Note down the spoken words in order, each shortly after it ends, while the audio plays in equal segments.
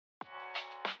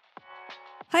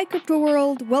Hi Crypto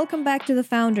World, welcome back to the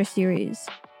Founder Series.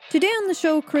 Today on the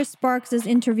show, Chris Sparks is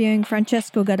interviewing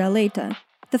Francesco Gadaleta,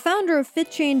 the founder of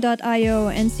Fitchain.io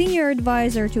and senior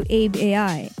advisor to Abe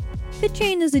AI.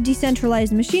 Fitchain is a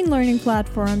decentralized machine learning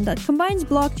platform that combines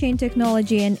blockchain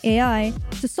technology and AI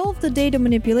to solve the data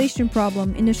manipulation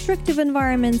problem in restrictive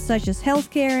environments such as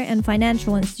healthcare and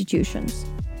financial institutions.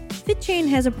 Fitchain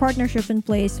has a partnership in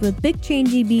place with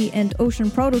BigchainDB and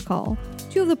Ocean Protocol,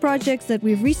 two of the projects that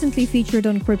we've recently featured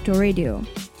on Crypto Radio.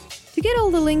 To get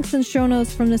all the links and show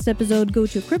notes from this episode, go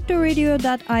to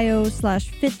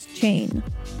cryptoradio.io/fitchain.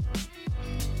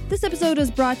 This episode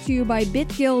is brought to you by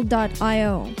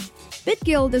bitguild.io.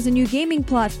 BitGuild is a new gaming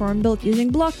platform built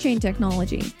using blockchain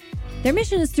technology. Their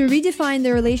mission is to redefine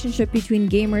the relationship between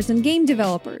gamers and game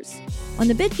developers. On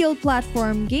the BitGuild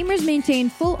platform, gamers maintain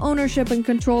full ownership and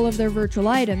control of their virtual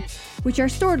items, which are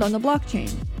stored on the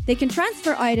blockchain. They can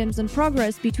transfer items and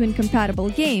progress between compatible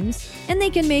games, and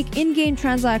they can make in-game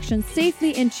transactions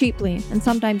safely and cheaply, and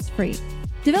sometimes free.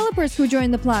 Developers who join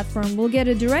the platform will get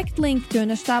a direct link to an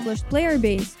established player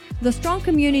base, with a strong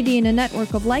community and a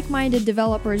network of like-minded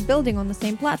developers building on the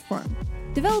same platform.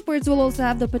 Developers will also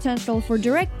have the potential for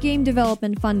direct game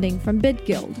development funding from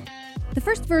BitGuild. The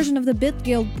first version of the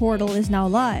BitGuild portal is now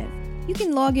live. You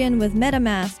can log in with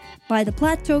MetaMask, buy the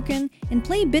Plat token, and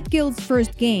play BitGuild's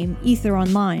first game, Ether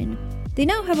Online. They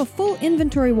now have a full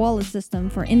inventory wallet system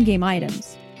for in-game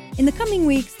items. In the coming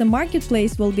weeks, the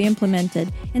marketplace will be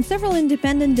implemented, and several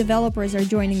independent developers are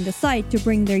joining the site to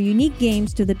bring their unique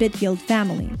games to the BitGuild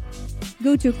family.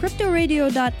 Go to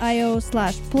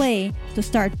cryptoradio.io/play to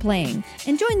start playing,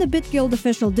 and join the BitGuild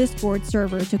official Discord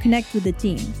server to connect with the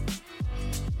team.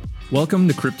 Welcome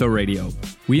to Crypto Radio.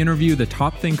 We interview the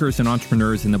top thinkers and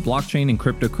entrepreneurs in the blockchain and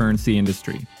cryptocurrency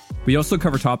industry. We also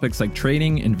cover topics like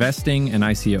trading, investing, and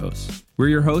ICOs. We're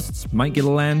your hosts, Mike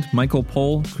Gilliland, Michael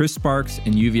Pohl, Chris Sparks,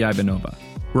 and Yuvi Ivanova.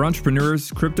 We're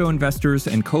entrepreneurs, crypto investors,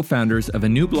 and co-founders of a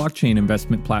new blockchain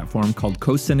investment platform called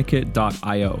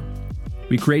CoSyndicate.io.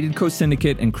 We created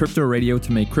CoSyndicate and Crypto Radio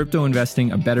to make crypto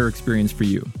investing a better experience for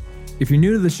you. If you're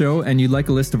new to the show and you'd like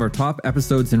a list of our top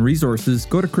episodes and resources,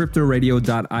 go to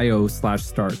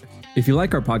cryptoradio.io/start. If you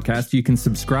like our podcast, you can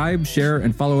subscribe, share,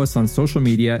 and follow us on social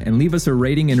media and leave us a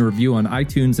rating and review on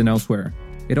iTunes and elsewhere.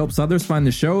 It helps others find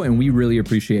the show, and we really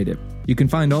appreciate it. You can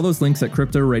find all those links at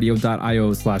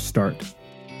cryptoradio.io/start.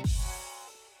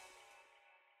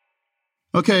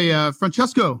 Okay,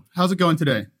 Francesco, how's it going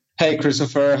today? Hey,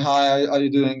 Christopher. Hi, how are you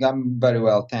doing? I'm very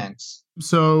well, thanks.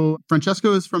 So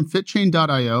Francesco is from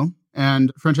Fitchain.io.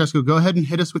 And Francesco, go ahead and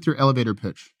hit us with your elevator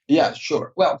pitch. Yeah,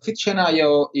 sure. Well,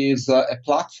 Fitchain.io is a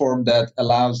platform that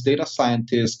allows data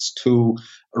scientists to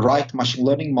write machine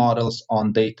learning models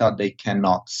on data they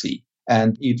cannot see.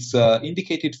 And it's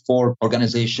indicated for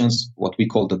organizations, what we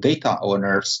call the data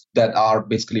owners, that are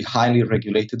basically highly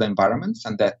regulated environments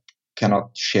and that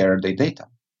cannot share their data.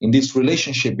 In this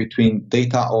relationship between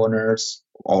data owners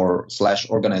or /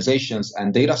 organizations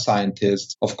and data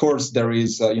scientists, of course, there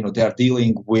is, they are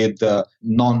dealing with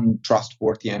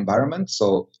non-trustworthy environments,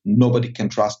 so nobody can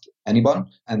trust anyone.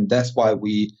 And that's why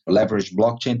we leverage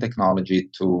blockchain technology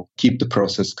to keep the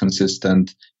process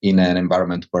consistent in an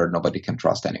environment where nobody can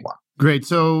trust anyone. Great.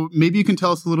 So maybe you can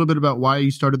tell us a little bit about why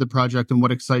you started the project and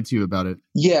what excites you about it.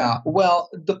 Yeah, well,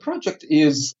 the project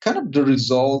is kind of the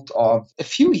result of a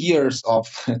few years of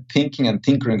thinking and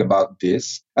tinkering about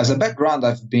this. As a background,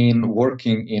 I've been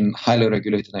working in highly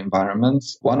regulated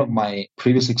environments. One of my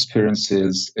previous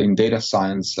experiences in data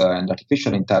science and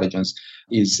artificial intelligence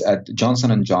is at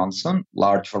Johnson & Johnson,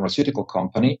 large pharmaceutical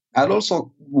company. I'd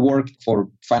also worked for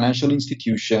financial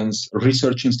institutions,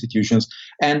 research institutions,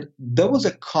 and there was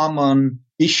a common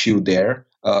issue there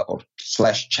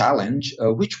 / challenge,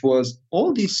 which was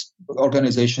all these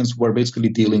organizations were basically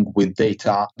dealing with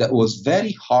data that was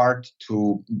very hard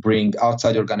to bring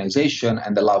outside the organization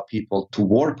and allow people to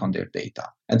work on their data.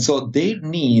 And so their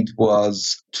need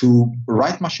was to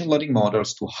write machine learning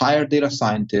models, to hire data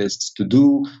scientists, to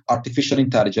do artificial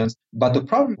intelligence. But the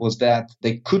problem was that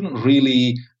they couldn't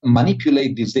really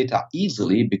manipulate this data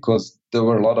easily because there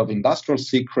were a lot of industrial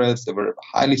secrets, there were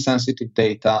highly sensitive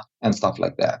data and stuff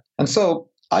like that. And so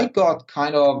I got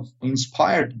kind of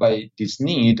inspired by this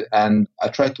need, and I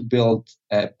tried to build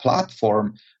a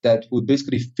platform that would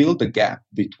basically fill the gap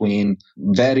between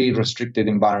very restricted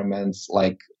environments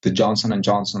like the Johnson &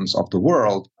 Johnsons of the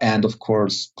world and, of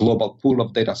course, global pool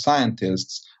of data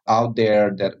scientists out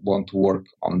there that want to work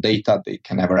on data they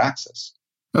can never access.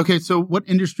 Okay, so what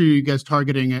industry are you guys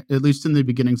targeting, at least in the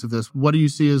beginnings of this? What do you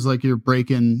see as like your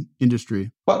break-in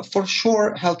industry? Well, for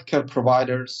sure, healthcare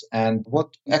providers and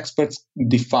what experts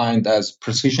defined as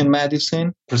precision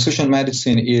medicine. Precision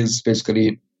medicine is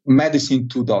basically medicine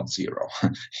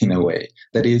 2.0 in a way.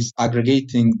 That is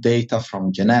aggregating data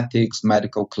from genetics,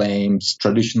 medical claims,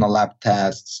 traditional lab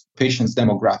tests, patients'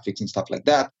 demographics, and stuff like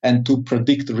that, and to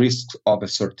predict risks of a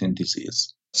certain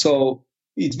disease. So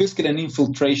it's basically an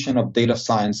infiltration of data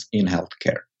science in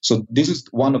healthcare. So this is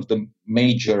one of the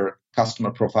major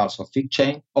customer profiles of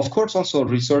Fitchain. Of course, also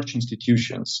research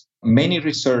institutions. Many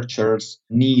researchers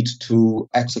need to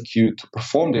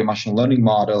perform their machine learning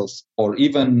models, or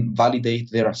even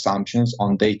validate their assumptions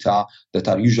on data that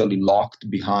are usually locked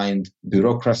behind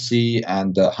bureaucracy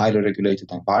and highly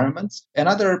regulated environments.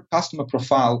 Another customer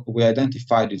profile we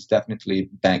identified is definitely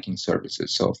banking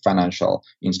services, so financial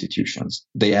institutions.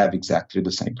 They have exactly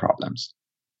the same problems.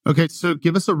 Okay, so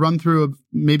give us a run through of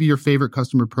maybe your favorite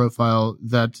customer profile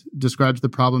that describes the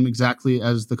problem exactly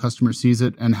as the customer sees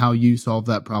it and how you solve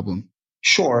that problem.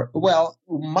 Sure. Well,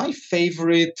 my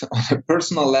favorite on a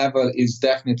personal level is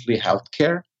definitely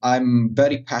healthcare. I'm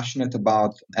very passionate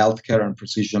about healthcare and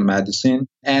precision medicine.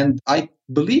 And I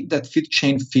believe that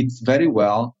Fitchain fits very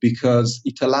well because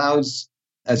it allows,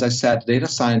 as I said, data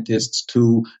scientists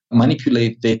to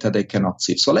manipulate data they cannot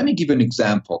see. So let me give you an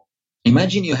example.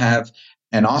 Imagine you have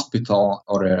an hospital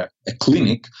or a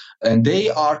clinic, and they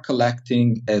are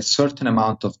collecting a certain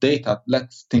amount of data.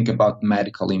 Let's think about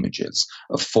medical images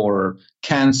for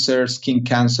cancer, skin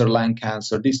cancer, lung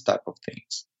cancer, these type of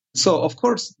things. So, of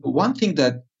course, one thing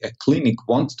that a clinic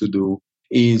wants to do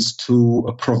is to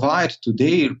provide to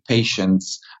their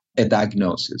patients a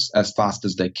diagnosis as fast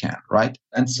as they can, right?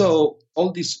 And so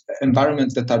all these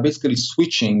environments that are basically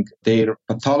switching their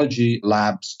pathology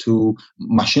labs to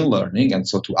machine learning, and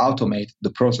so to automate the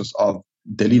process of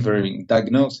delivering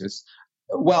diagnosis,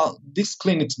 well, these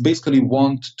clinics basically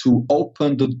want to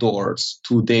open the doors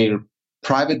to their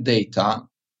private data,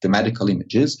 the medical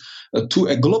images, to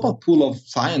a global pool of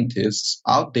scientists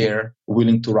out there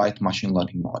willing to write machine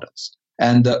learning models.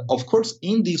 And of course,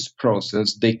 in this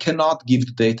process, they cannot give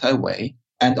the data away.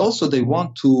 And also, they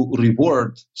want to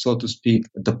reward, so to speak,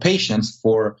 the patients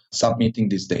for submitting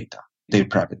this data, their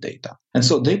private data. And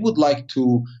so they would like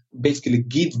to basically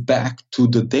give back to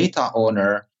the data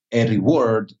owner a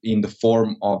reward in the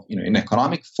form of, in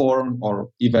economic form, or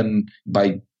even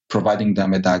by providing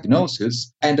them a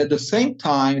diagnosis. And at the same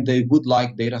time, they would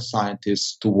like data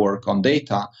scientists to work on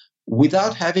data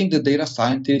without having the data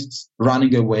scientists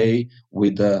running away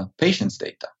with the patient's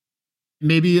data.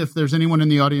 Maybe if there's anyone in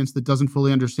the audience that doesn't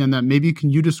fully understand that, maybe can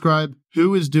you describe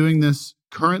who is doing this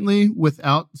currently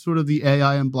without sort of the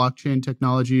AI and blockchain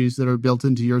technologies that are built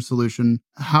into your solution?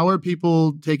 How are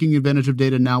people taking advantage of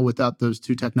data now without those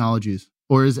two technologies?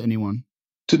 Or is anyone?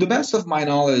 To the best of my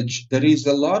knowledge, there is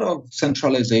a lot of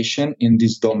centralization in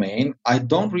this domain. I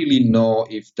don't really know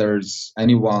if there's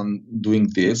anyone doing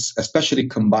this, especially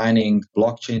combining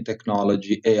blockchain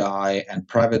technology, AI, and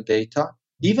private data,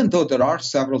 even though there are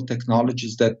several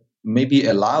technologies that maybe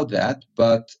allow that.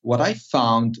 But what I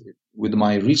found with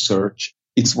my research,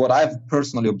 it's what I've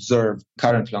personally observed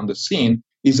currently on the scene,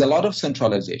 is a lot of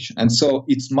centralization. And so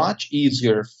it's much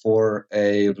easier for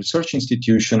a research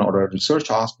institution or a research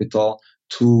hospital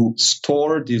to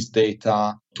store this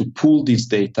data, to pool this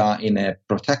data in a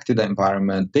protected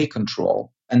environment they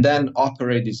control, and then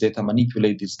operate this data,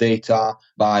 manipulate this data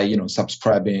by,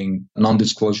 subscribing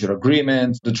non-disclosure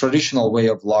agreements, the traditional way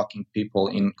of locking people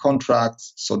in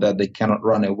contracts so that they cannot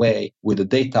run away with the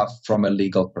data from a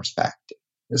legal perspective.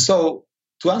 So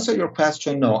to answer your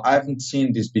question, no, I haven't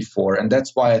seen this before. And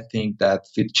that's why I think that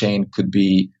Fitchain could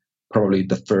be probably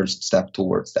the first step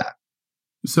towards that.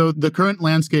 So the current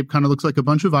landscape kind of looks like a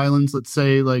bunch of islands, let's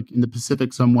say like in the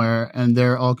Pacific somewhere, and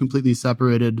they're all completely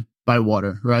separated by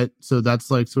water, right? So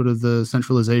that's like sort of the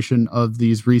centralization of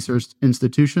these research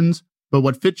institutions. But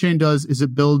what Fitchain does is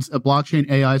it builds a blockchain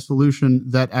AI solution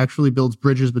that actually builds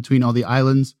bridges between all the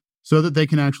islands so that they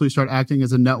can actually start acting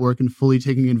as a network and fully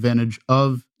taking advantage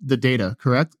of the data,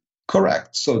 correct?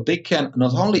 Correct. So they can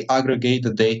not only aggregate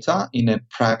the data in a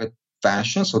private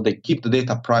fashion, so they keep the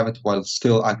data private while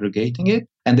still aggregating it,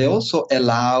 and they also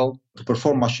allow to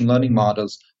perform machine learning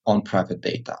models on private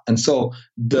data. And so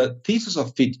the thesis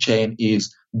of Fitchain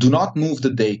is do not move the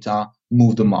data,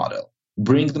 move the model.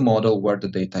 Bring the model where the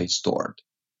data is stored.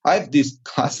 I have this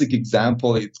classic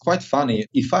example. It's quite funny.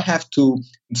 If I have to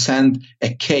send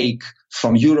a cake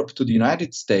from Europe to the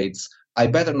United States, I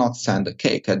better not send a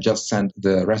cake. I just send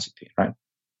the recipe, right?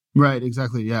 Right,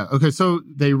 exactly. Yeah. Okay, so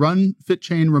they run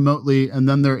Fitchain remotely and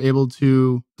then they're able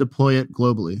to deploy it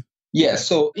globally. Yeah,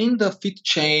 so in the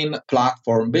Fitchain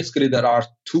platform, basically there are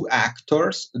two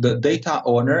actors, the data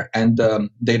owner and the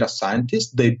data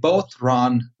scientist. They both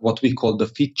run what we call the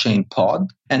Fitchain pod,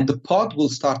 and the pod will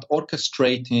start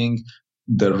orchestrating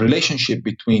the relationship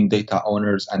between data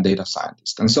owners and data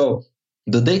scientists. And so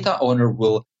the data owner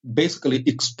will basically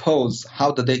expose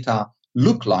how the data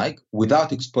look like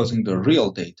without exposing the real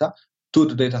data to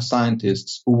the data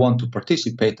scientists who want to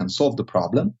participate and solve the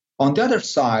problem. On the other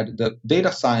side, the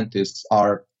data scientists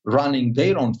are running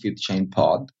their own Fitchain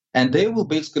pod, and they will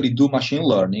basically do machine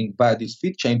learning via this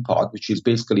Fitchain pod, which is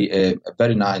basically a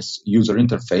very nice user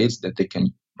interface that they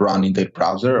can run in their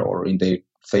browser or in their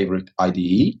favorite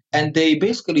IDE. And they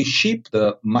basically ship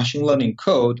the machine learning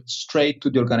code straight to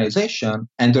the organization.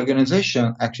 And the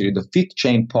organization, actually the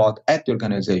Fitchain pod at the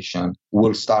organization,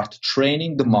 will start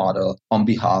training the model on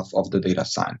behalf of the data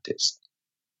scientist.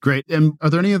 Great. And are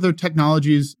there any other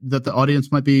technologies that the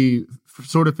audience might be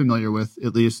sort of familiar with,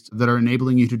 at least, that are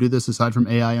enabling you to do this aside from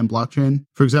AI and blockchain?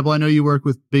 For example, I know you work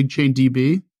with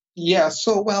BigChainDB. Yeah,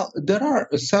 so there are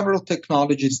several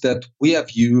technologies that we have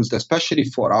used, especially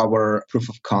for our proof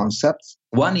of concepts.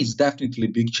 One is definitely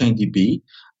BigChainDB,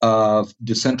 a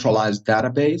decentralized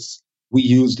database. We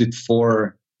used it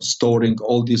for storing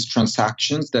all these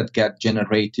transactions that get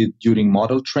generated during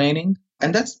model training.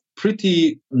 And that's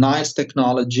pretty nice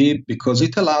technology because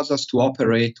it allows us to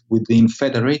operate within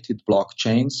federated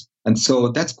blockchains. And so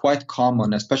that's quite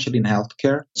common, especially in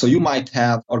healthcare. So you might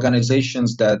have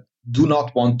organizations that do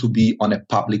not want to be on a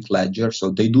public ledger. So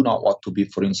they do not want to be,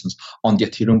 for instance, on the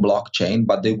Ethereum blockchain,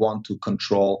 but they want to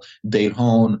control their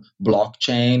own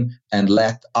blockchain and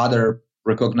let other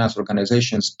recognized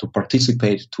organizations to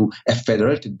participate to a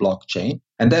federated blockchain.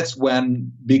 And that's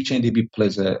when BigChainDB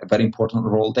plays a very important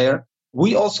role there.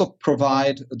 We also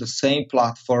provide the same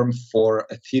platform for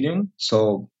Ethereum,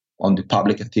 so on the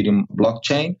public Ethereum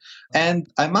blockchain. And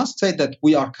I must say that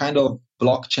we are kind of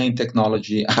blockchain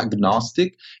technology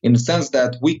agnostic in the sense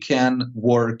that we can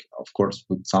work, of course,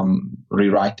 with some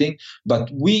rewriting, but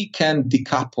we can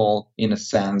decouple, in a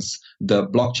sense, the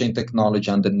blockchain technology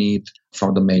underneath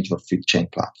from the major Fitchain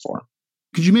platform.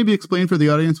 Could you maybe explain for the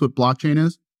audience what blockchain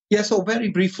is? Yeah, so very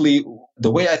briefly,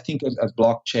 the way I think of as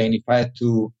blockchain, if I had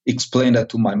to explain that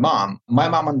to my mom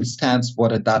understands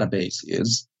what a database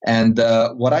is. And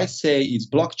what I say is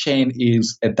blockchain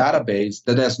is a database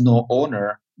that has no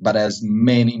owner, but has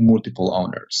many multiple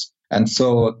owners. And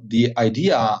so the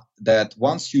idea that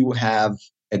once you have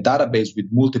a database with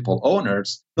multiple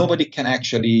owners, nobody can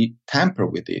actually tamper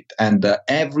with it. And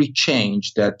every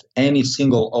change that any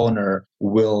single owner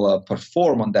will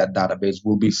perform on that database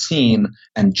will be seen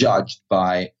and judged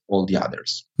by all the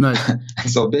others. Nice.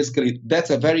 So basically, that's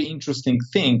a very interesting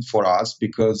thing for us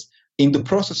because in the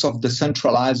process of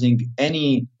decentralizing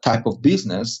any type of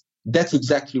business, that's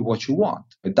exactly what you want.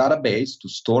 A database to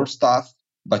store stuff,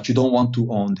 but you don't want to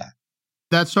own that.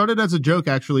 That started as a joke,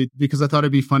 actually, because I thought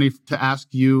it'd be funny to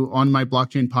ask you on my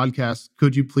blockchain podcast,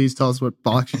 could you please tell us what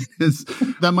blockchain is?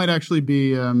 That might actually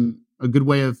be a good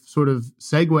way of sort of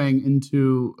segueing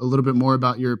into a little bit more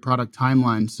about your product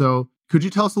timeline. So could you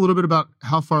tell us a little bit about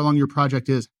how far along your project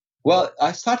is? Well,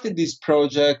 I started this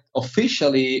project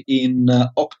officially in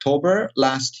October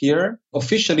last year.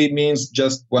 Officially means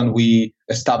just when we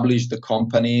established the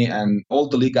company and all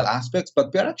the legal aspects,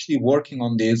 but we're actually working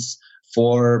on this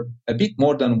for a bit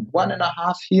more than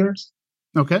 1.5 years.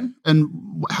 Okay.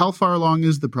 And how far along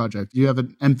is the project? Do you have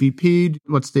an MVP?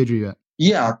 What stage are you at?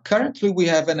 Yeah, currently we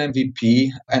have an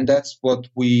MVP, and that's what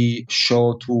we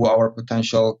show to our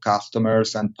potential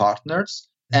customers and partners.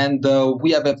 And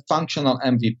we have a functional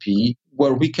MVP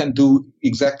where we can do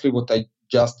exactly what I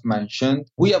just mentioned.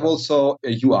 We have also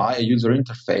a UI, a user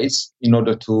interface, in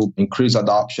order to increase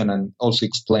adoption and also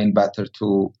explain better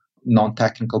to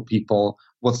non-technical people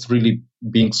what's really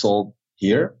being solved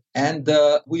here. And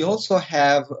we also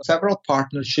have several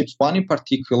partnerships, one in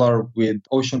particular with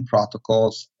Ocean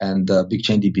Protocols and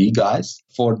BigChainDB guys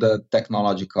for the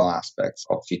technological aspects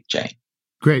of Fitchain.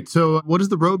 Great. So what does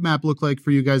the roadmap look like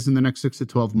for you guys in the next 6 to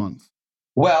 12 months?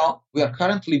 Well, we are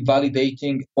currently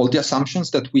validating all the assumptions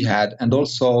that we had and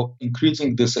also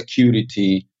increasing the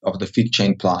security of the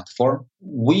Fitchain platform.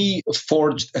 We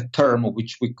forged a term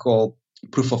which we call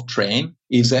proof of train,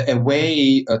 is a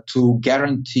way to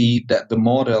guarantee that the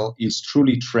model is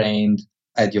truly trained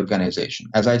at the organization.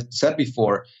 As I said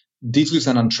before, this is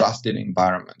an untrusted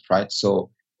environment, right?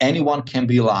 So anyone can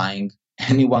be lying,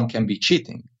 anyone can be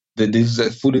cheating. This is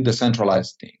a fully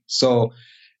decentralized thing. So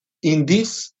in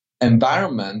this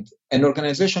environment, an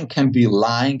organization can be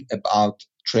lying about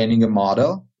training a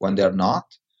model when they're not.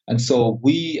 And so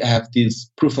we have this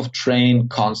proof of train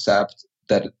concept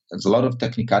that there's a lot of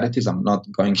technicalities. I'm not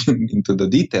going into the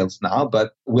details now,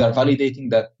 but we are validating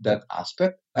that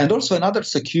aspect. And also another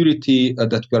security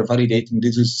that we are validating,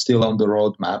 this is still on the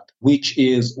roadmap, which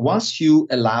is once you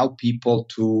allow people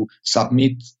to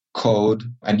submit code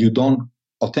and you don't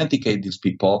authenticate these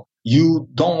people, you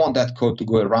don't want that code to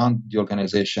go around the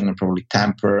organization and probably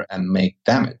tamper and make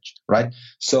damage, right?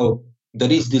 So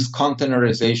there is this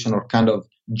containerization or kind of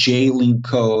jailing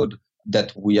code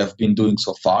that we have been doing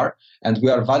so far, and we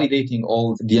are validating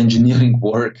all the engineering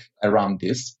work around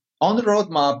this. On the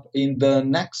roadmap, in the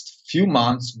next few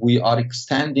months, we are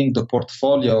extending the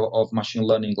portfolio of machine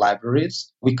learning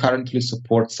libraries. We currently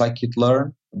support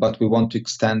scikit-learn, but we want to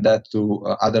extend that to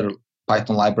other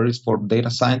Python libraries for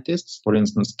data scientists, for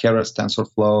instance, Keras,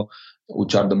 TensorFlow,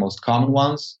 which are the most common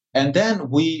ones. And then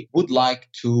we would like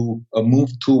to move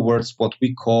towards what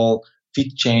we call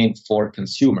Fitchain for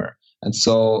consumer. And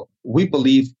so we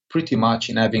believe pretty much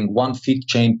in having one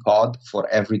Fitchain pod for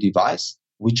every device,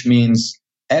 which means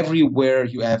everywhere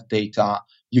you have data,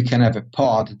 you can have a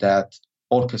pod that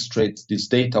orchestrates this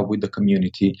data with the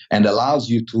community and allows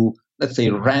you to, let's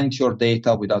say, rent your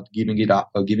data without giving it up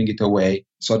or giving it away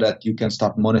so that you can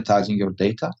start monetizing your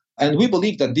data. And we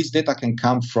believe that this data can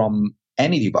come from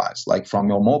any device, like from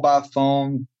your mobile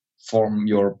phone, from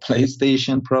your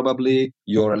PlayStation, probably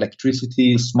your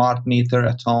electricity smart meter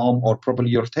at home, or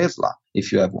probably your Tesla,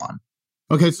 if you have one.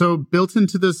 Okay, so built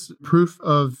into this proof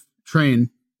of train,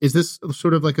 is this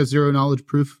sort of like a zero knowledge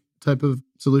proof type of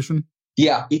solution?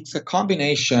 Yeah, it's a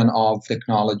combination of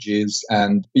technologies,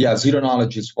 and zero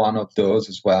knowledge is one of those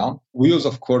as well. We use,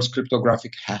 of course,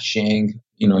 cryptographic hashing,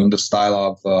 in the style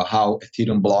of how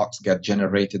Ethereum blocks get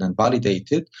generated and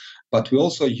validated. But we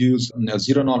also use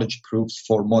zero knowledge proofs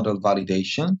for model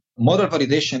validation. Model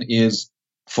validation is,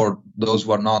 for those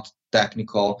who are not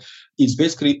technical, it's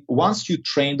basically once you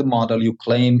train the model, you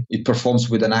claim it performs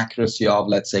with an accuracy of,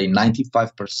 let's say,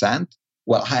 95%.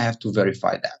 Well, I have to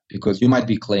verify that because you might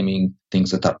be claiming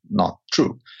things that are not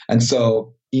true. And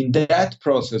so in that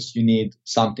process, you need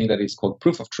something that is called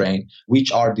proof of train,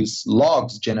 which are these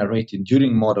logs generated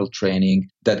during model training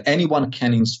that anyone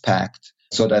can inspect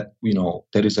so that,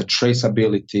 there is a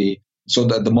traceability so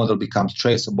that the model becomes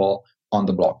traceable on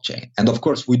the blockchain. And of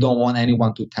course, we don't want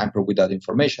anyone to tamper with that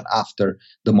information after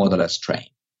the model has trained.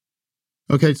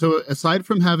 Okay, so aside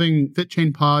from having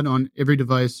Fitchain pod on every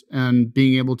device and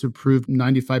being able to prove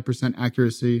 95%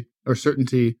 accuracy or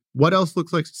certainty, what else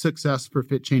looks like success for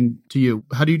Fitchain to you?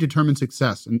 How do you determine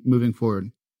success in moving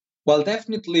forward? Well,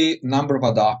 definitely number of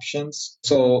adoptions.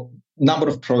 So number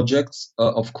of projects,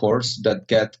 of course, that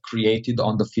get created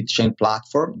on the Fitchain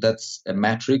platform. That's a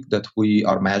metric that we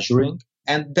are measuring.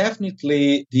 And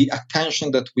definitely the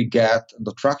attention that we get,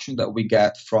 the traction that we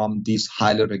get from these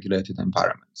highly regulated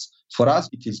environments. For us,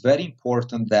 it is very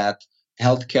important that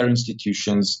healthcare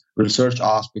institutions, research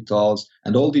hospitals,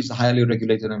 and all these highly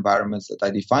regulated environments that I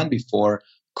defined before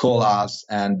call us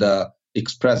and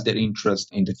express their interest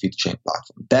in the Fitchain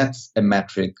platform. That's a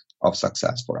metric of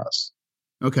success for us.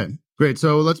 Okay, great.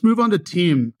 So let's move on to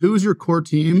team. Who is your core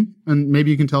team? And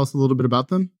maybe you can tell us a little bit about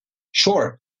them.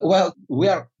 Sure. Well, we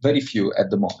are very few at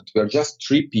the moment. We are just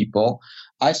 3 people.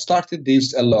 I started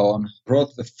this alone,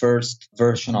 wrote the first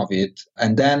version of it,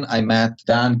 and then I met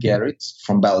Dan Gerritz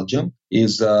from Belgium.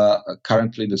 He's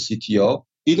currently the CTO.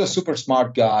 He's a super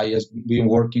smart guy. He has been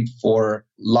working for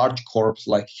large corps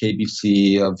like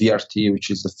KBC, VRT,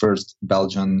 which is the first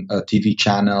Belgian TV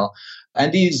channel.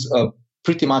 And he's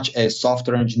pretty much a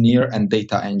software engineer and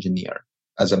data engineer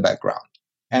as a background.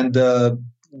 And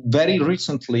very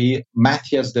recently,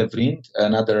 Matthias de Vriend,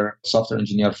 another software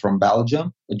engineer from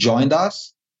Belgium, joined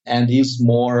us, and he's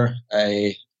more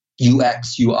a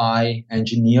UX, UI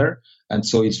engineer. And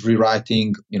so he's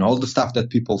rewriting, all the stuff that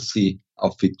people see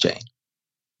of Fitchain.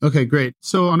 Okay, great.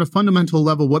 So on a fundamental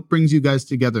level, what brings you guys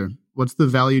together? What's the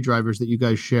value drivers that you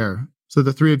guys share? So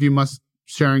the 3 of you must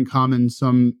share in common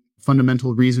some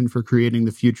fundamental reason for creating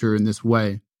the future in this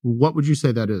way. What would you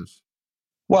say that is?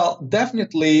 Well,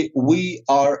 definitely, we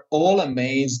are all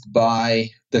amazed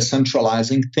by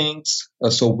decentralizing things.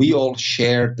 So we all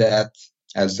share that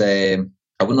as I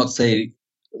would not say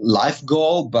life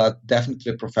goal, but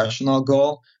definitely a professional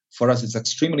goal. For us, it's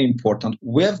extremely important.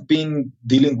 We have been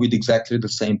dealing with exactly the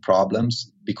same problems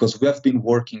because we have been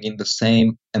working in the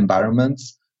same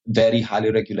environments, very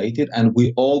highly regulated, and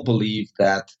we all believe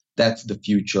that that's the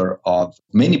future of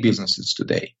many businesses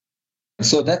today.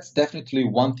 So that's definitely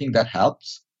one thing that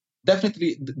helps.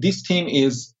 Definitely, this team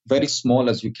is very small,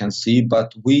 as you can see,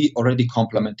 but we already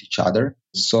complement each other.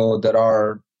 So there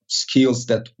are skills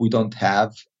that we don't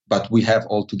have, but we have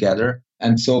all together.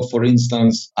 And so, for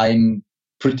instance, I'm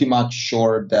pretty much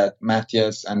sure that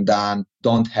Matthias and Dan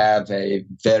don't have a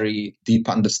very deep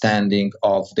understanding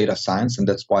of data science, and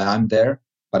that's why I'm there.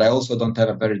 But I also don't have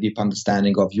a very deep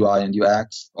understanding of UI and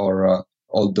UX or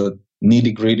all the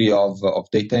nitty gritty of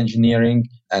data engineering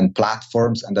and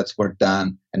platforms, and that's where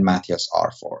Dan and Matthias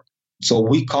are for. So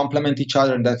we complement each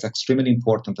other, and that's extremely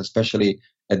important, especially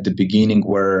at the beginning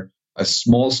where a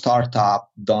small startup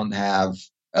don't have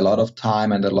a lot of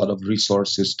time and a lot of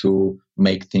resources to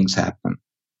make things happen.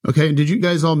 Okay, and did you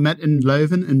guys all met in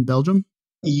Leuven in Belgium?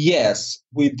 Yes,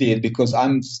 we did, because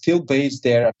I'm still based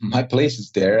there. My place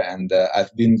is there, and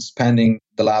I've been spending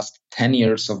the last 10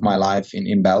 years of my life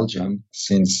in Belgium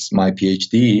since my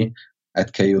PhD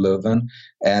at KU Leuven.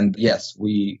 And yes,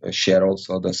 we share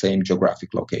also the same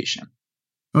geographic location.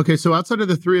 Okay, so outside of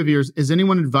the three of you, is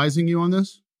anyone advising you on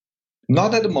this?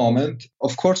 Not at the moment.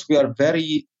 Of course, we are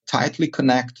very tightly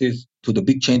connected to the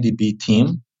BigchainDB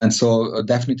team. And so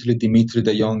definitely Dimitri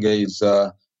de Jonge is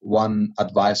one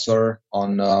advisor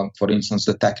on, for instance,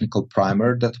 the technical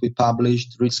primer that we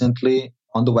published recently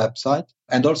on the website.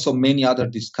 And also many other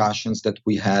discussions that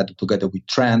we had together with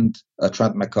Trent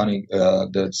McConaughey,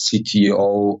 the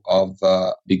CTO of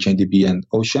BigchainDB and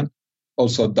Ocean.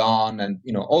 Also Don and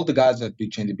all the guys at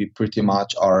BigchainDB pretty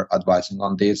much are advising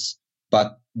on this.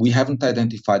 But we haven't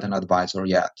identified an advisor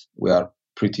yet. We are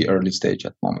pretty early stage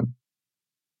at the moment.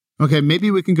 Okay, maybe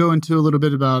we can go into a little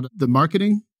bit about the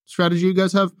marketing strategy you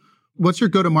guys have. What's your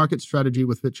go-to-market strategy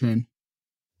with Fitchain?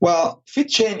 Well,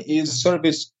 Fitchain is a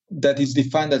service that is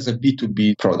defined as a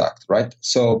B2B product, right?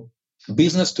 So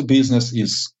business to business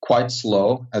is quite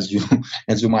slow, as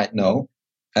you might know.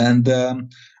 And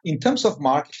in terms of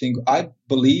marketing, I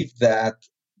believe that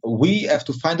we have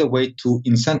to find a way to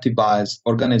incentivize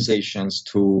organizations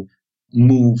to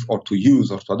move or to use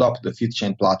or to adopt the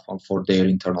Fitchain platform for their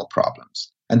internal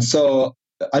problems. And so,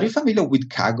 are you familiar with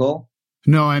Kaggle?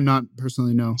 No, I'm not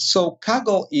personally, no. So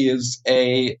Kaggle is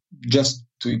just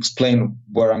to explain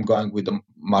where I'm going with the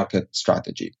market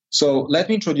strategy. So let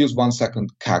me introduce 1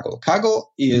 second Kaggle. Kaggle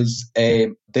is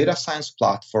a data science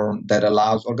platform that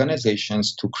allows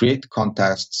organizations to create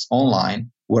contests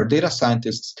online where data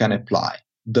scientists can apply.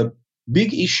 The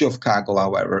big issue of Kaggle,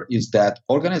 however, is that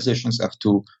organizations have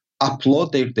to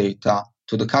upload their data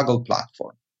to the Kaggle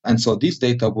platform. And so this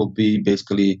data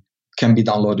can be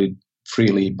downloaded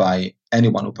freely by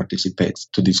anyone who participates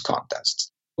to these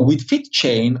contests. With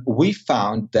Fitchain, we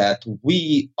found that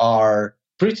we are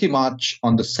pretty much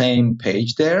on the same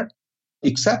page there,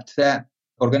 except that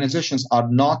organizations are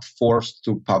not forced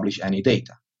to publish any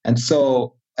data. And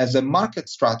so as a market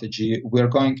strategy, we're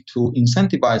going to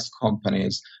incentivize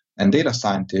companies and data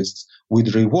scientists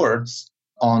with rewards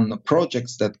on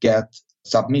projects that get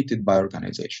submitted by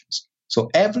organizations. So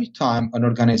every time an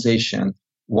organization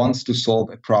wants to solve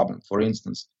a problem, for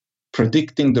instance,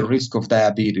 predicting the risk of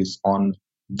diabetes on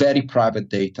very private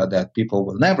data that people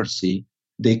will never see,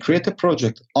 they create a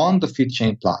project on the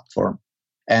Fitchain platform.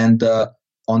 And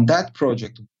on that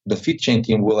project, the Fitchain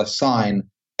team will assign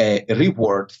a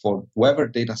reward for whoever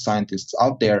data scientists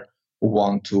out there who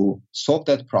want to solve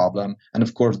that problem. And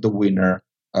of course, the winner,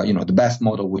 the best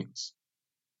model wins.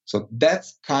 So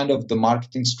that's kind of the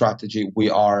marketing strategy we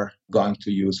are going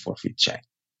to use for Fitchain.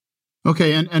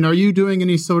 Okay, and are you doing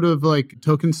any sort of like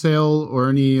token sale or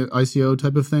any ICO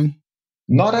type of thing?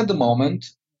 Not at the moment.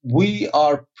 We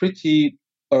are pretty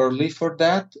early for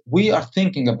that. We are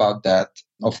thinking about that,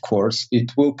 of course.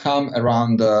 It will come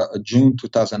around June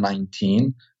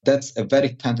 2019. That's a very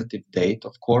tentative date,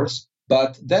 of course.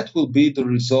 But that will be the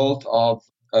result of,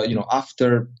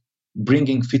 after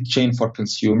bringing Fitchain for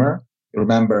consumer.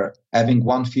 Remember, having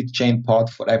one Fitchain pod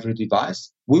for every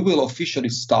device, we will officially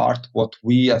start what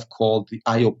we have called the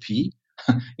IoP,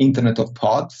 Internet of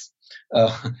Pods,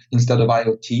 instead of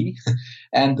IoT.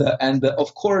 And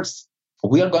of course,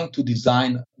 we are going to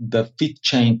design the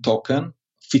Fitchain token,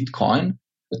 Fitcoin,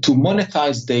 to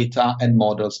monetize data and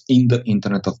models in the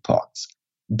Internet of Pods.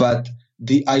 But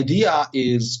the idea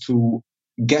is to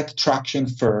get traction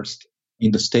first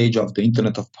in the stage of the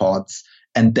Internet of Pods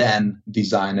and then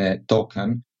design a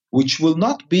token, which will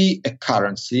not be a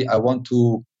currency. I want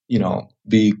to,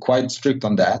 be quite strict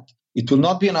on that. It will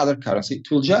not be another currency. It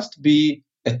will just be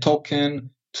a token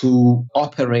to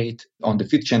operate on the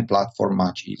Fitchain platform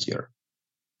much easier.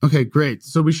 Okay, great.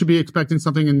 So we should be expecting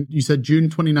something in, you said June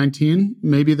 2019.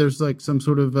 Maybe there's like some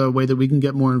sort of way that we can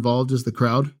get more involved as the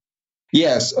crowd.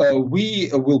 Yes, we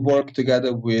will work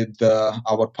together with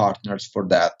our partners for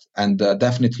that. And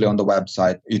definitely on the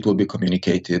website, it will be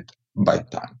communicated by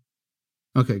time.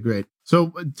 Okay, great.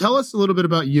 So tell us a little bit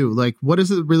about you. Like, what is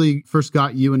it that really first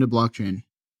got you into blockchain?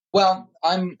 Well,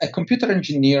 I'm a computer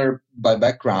engineer by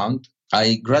background.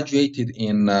 I graduated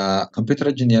in computer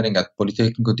engineering at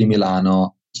Politecnico di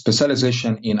Milano,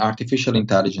 specialization in artificial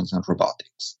intelligence and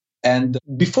robotics. And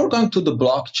before going to the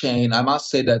blockchain, I must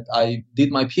say that I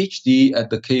did my PhD at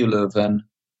the KU Leuven,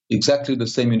 exactly the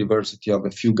same university of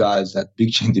a few guys at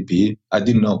BigchainDB. I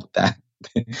didn't know that.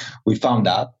 We found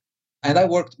out. And I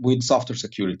worked with software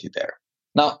security there.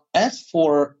 Now, as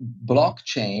for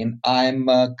blockchain, I'm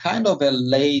kind of a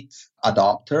late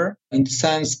adopter in the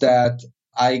sense that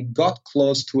I got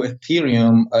close to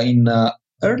Ethereum in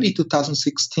early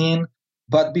 2016.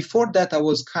 But before that, I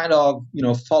was kind of,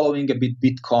 following a bit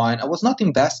Bitcoin. I was not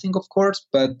investing, of course,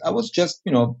 but I was just,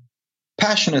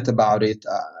 passionate about it,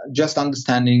 just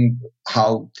understanding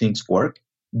how things work.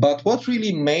 But what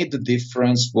really made the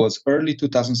difference was early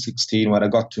 2016 when I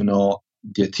got to know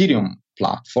the Ethereum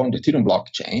platform, the Ethereum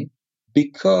blockchain,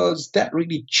 because that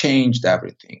really changed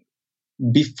everything.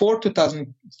 Before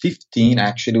 2015,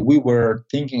 actually, we were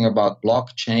thinking about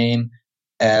blockchain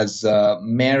as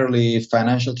merely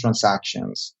financial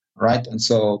transactions, right? And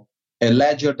so a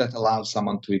ledger that allows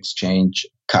someone to exchange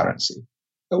currency.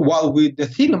 While with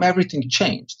Ethereum, everything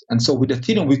changed. And so with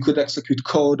Ethereum, we could execute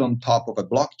code on top of a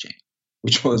blockchain,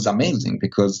 which was amazing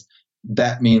because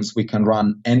that means we can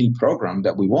run any program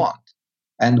that we want.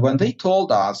 And when they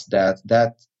told us that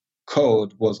that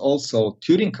code was also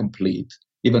Turing complete,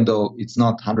 even though it's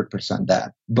not 100%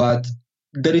 that, but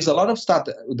there is a lot of stuff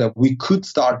that we could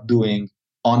start doing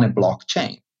on a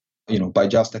blockchain, by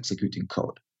just executing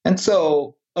code. And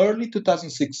so early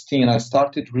 2016, I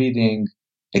started reading,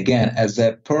 again, as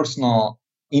a personal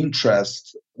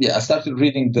interest. I started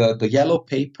reading the yellow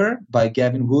paper by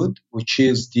Gavin Wood, which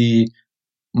is the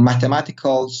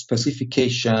mathematical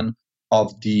specification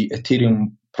of the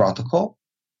Ethereum protocol.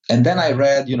 And then I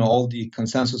read, all the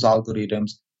consensus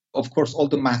algorithms, of course, all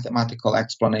the mathematical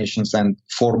explanations and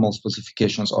formal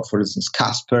specifications of, for instance,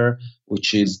 Casper,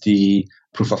 which is the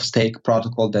proof of stake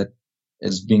protocol that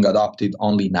is being adopted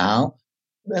only now.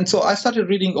 And so I started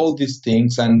reading all these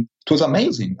things, and it was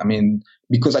amazing. I mean,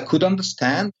 because I could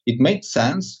understand, it made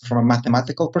sense from a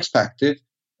mathematical perspective,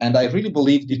 and I really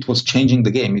believed it was changing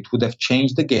the game. It would have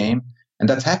changed the game, and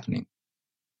that's happening.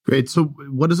 Great. So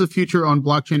what is the future on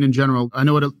blockchain in general? I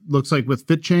know what it looks like with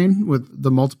Fitchain, with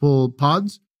the multiple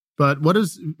pods, but what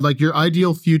is like your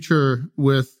ideal future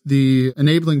with the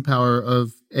enabling power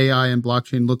of AI and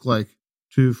blockchain look like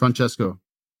to Francesco?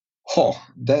 Oh,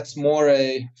 that's more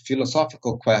a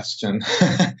philosophical question.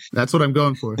 That's what I'm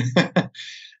going for.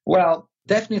 Well,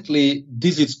 definitely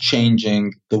this is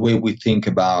changing the way we think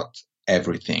about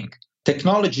everything.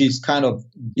 Technology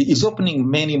is opening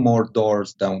many more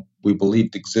doors than we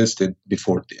believed existed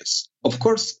before this. Of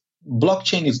course,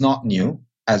 blockchain is not new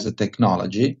as a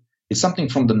technology. It's something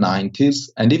from the 90s.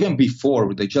 And even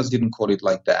before, they just didn't call it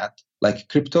like that. Like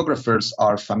cryptographers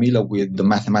are familiar with the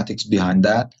mathematics behind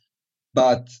that.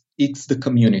 But it's the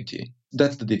community.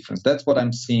 That's the difference. That's what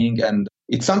I'm seeing. And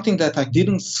it's something that I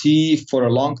didn't see for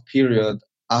a long period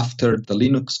after the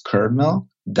Linux kernel.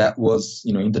 That was,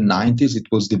 in the 90s, it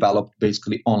was developed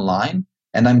basically online.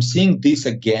 And I'm seeing this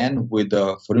again with,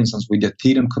 for instance, with the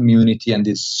Ethereum community and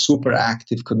these super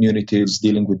active communities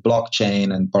dealing with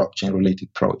blockchain and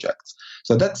blockchain-related projects.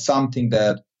 So that's something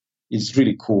that is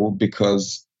really cool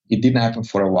because it didn't happen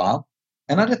for a while.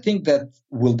 Another thing that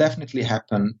will definitely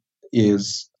happen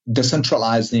is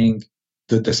decentralizing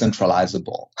the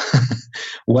decentralizable.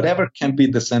 Whatever can be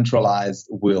decentralized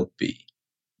will be.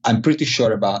 I'm pretty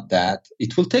sure about that.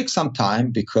 It will take some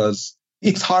time because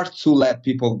it's hard to let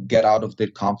people get out of their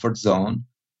comfort zone,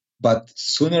 but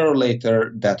sooner or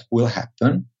later that will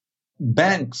happen.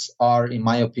 Banks are, in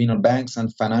my opinion, banks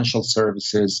and financial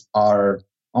services are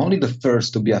only the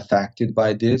first to be affected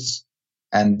by this.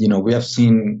 And, we have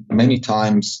seen many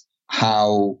times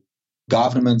how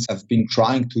governments have been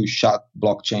trying to shut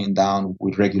blockchain down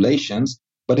with regulations,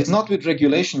 but it's not with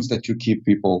regulations that you keep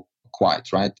people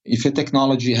quiet, right? If a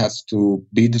technology has to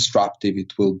be disruptive,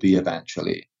 it will be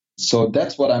eventually. So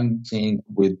that's what I'm seeing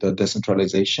with the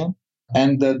decentralization.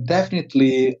 And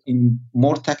definitely in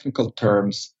more technical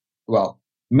terms,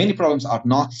 many problems are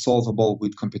not solvable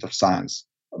with computer science,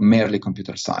 merely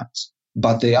computer science.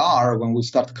 But they are when we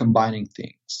start combining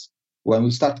things. When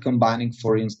we start combining,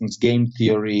 for instance, game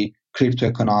theory, crypto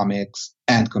economics,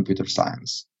 and computer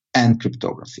science, and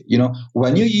cryptography.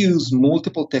 When you use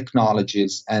multiple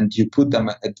technologies and you put them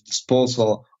at the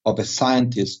disposal of a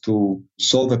scientist to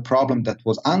solve a problem that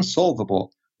was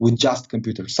unsolvable with just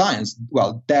computer science,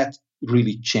 that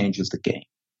really changes the game.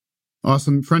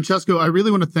 Awesome. Francesco, I really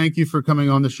want to thank you for coming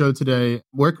on the show today.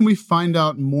 Where can we find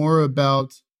out more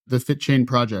about the Fitchain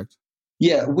project?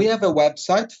 Yeah, we have a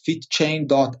website,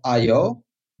 fitchain.io.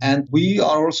 And we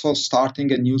are also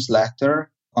starting a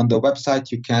newsletter. On the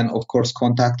website, you can, of course,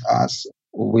 contact us.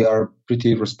 We are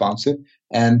pretty responsive.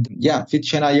 And yeah,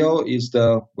 Fitchain.io is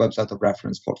the website of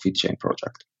reference for Fitchain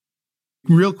project.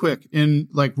 Real quick, in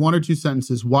like 1 or 2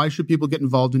 sentences, why should people get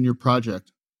involved in your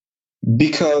project?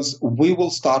 Because we will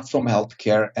start from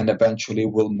healthcare and eventually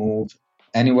we'll move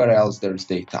anywhere else there's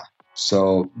data.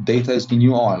 So data is the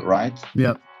new oil, right?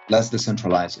 Yep. Let's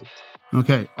decentralize it.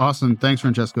 Okay, awesome. Thanks,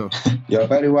 Francesco. You're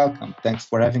very welcome. Thanks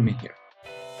for having me here.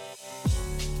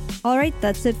 All right,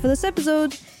 that's it for this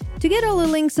episode. To get all the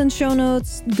links and show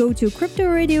notes, go to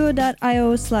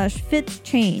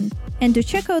cryptoradio.io/fitchain. And to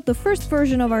check out the first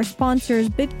version of our sponsor's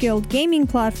BitGuild gaming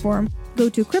platform, go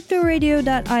to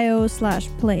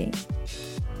cryptoradio.io/play.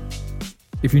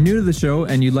 If you're new to the show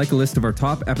and you'd like a list of our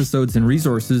top episodes and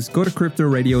resources, go to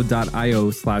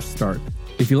cryptoradio.io/start.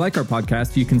 If you like our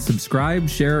podcast, you can subscribe,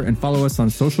 share, and follow us on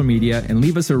social media and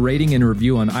leave us a rating and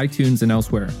review on iTunes and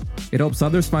elsewhere. It helps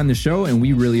others find the show and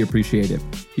we really appreciate it.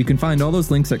 You can find all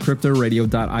those links at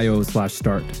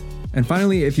cryptoradio.io/start. And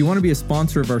finally, if you want to be a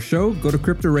sponsor of our show, go to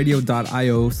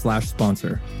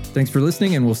cryptoradio.io/sponsor. Thanks for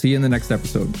listening and we'll see you in the next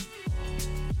episode.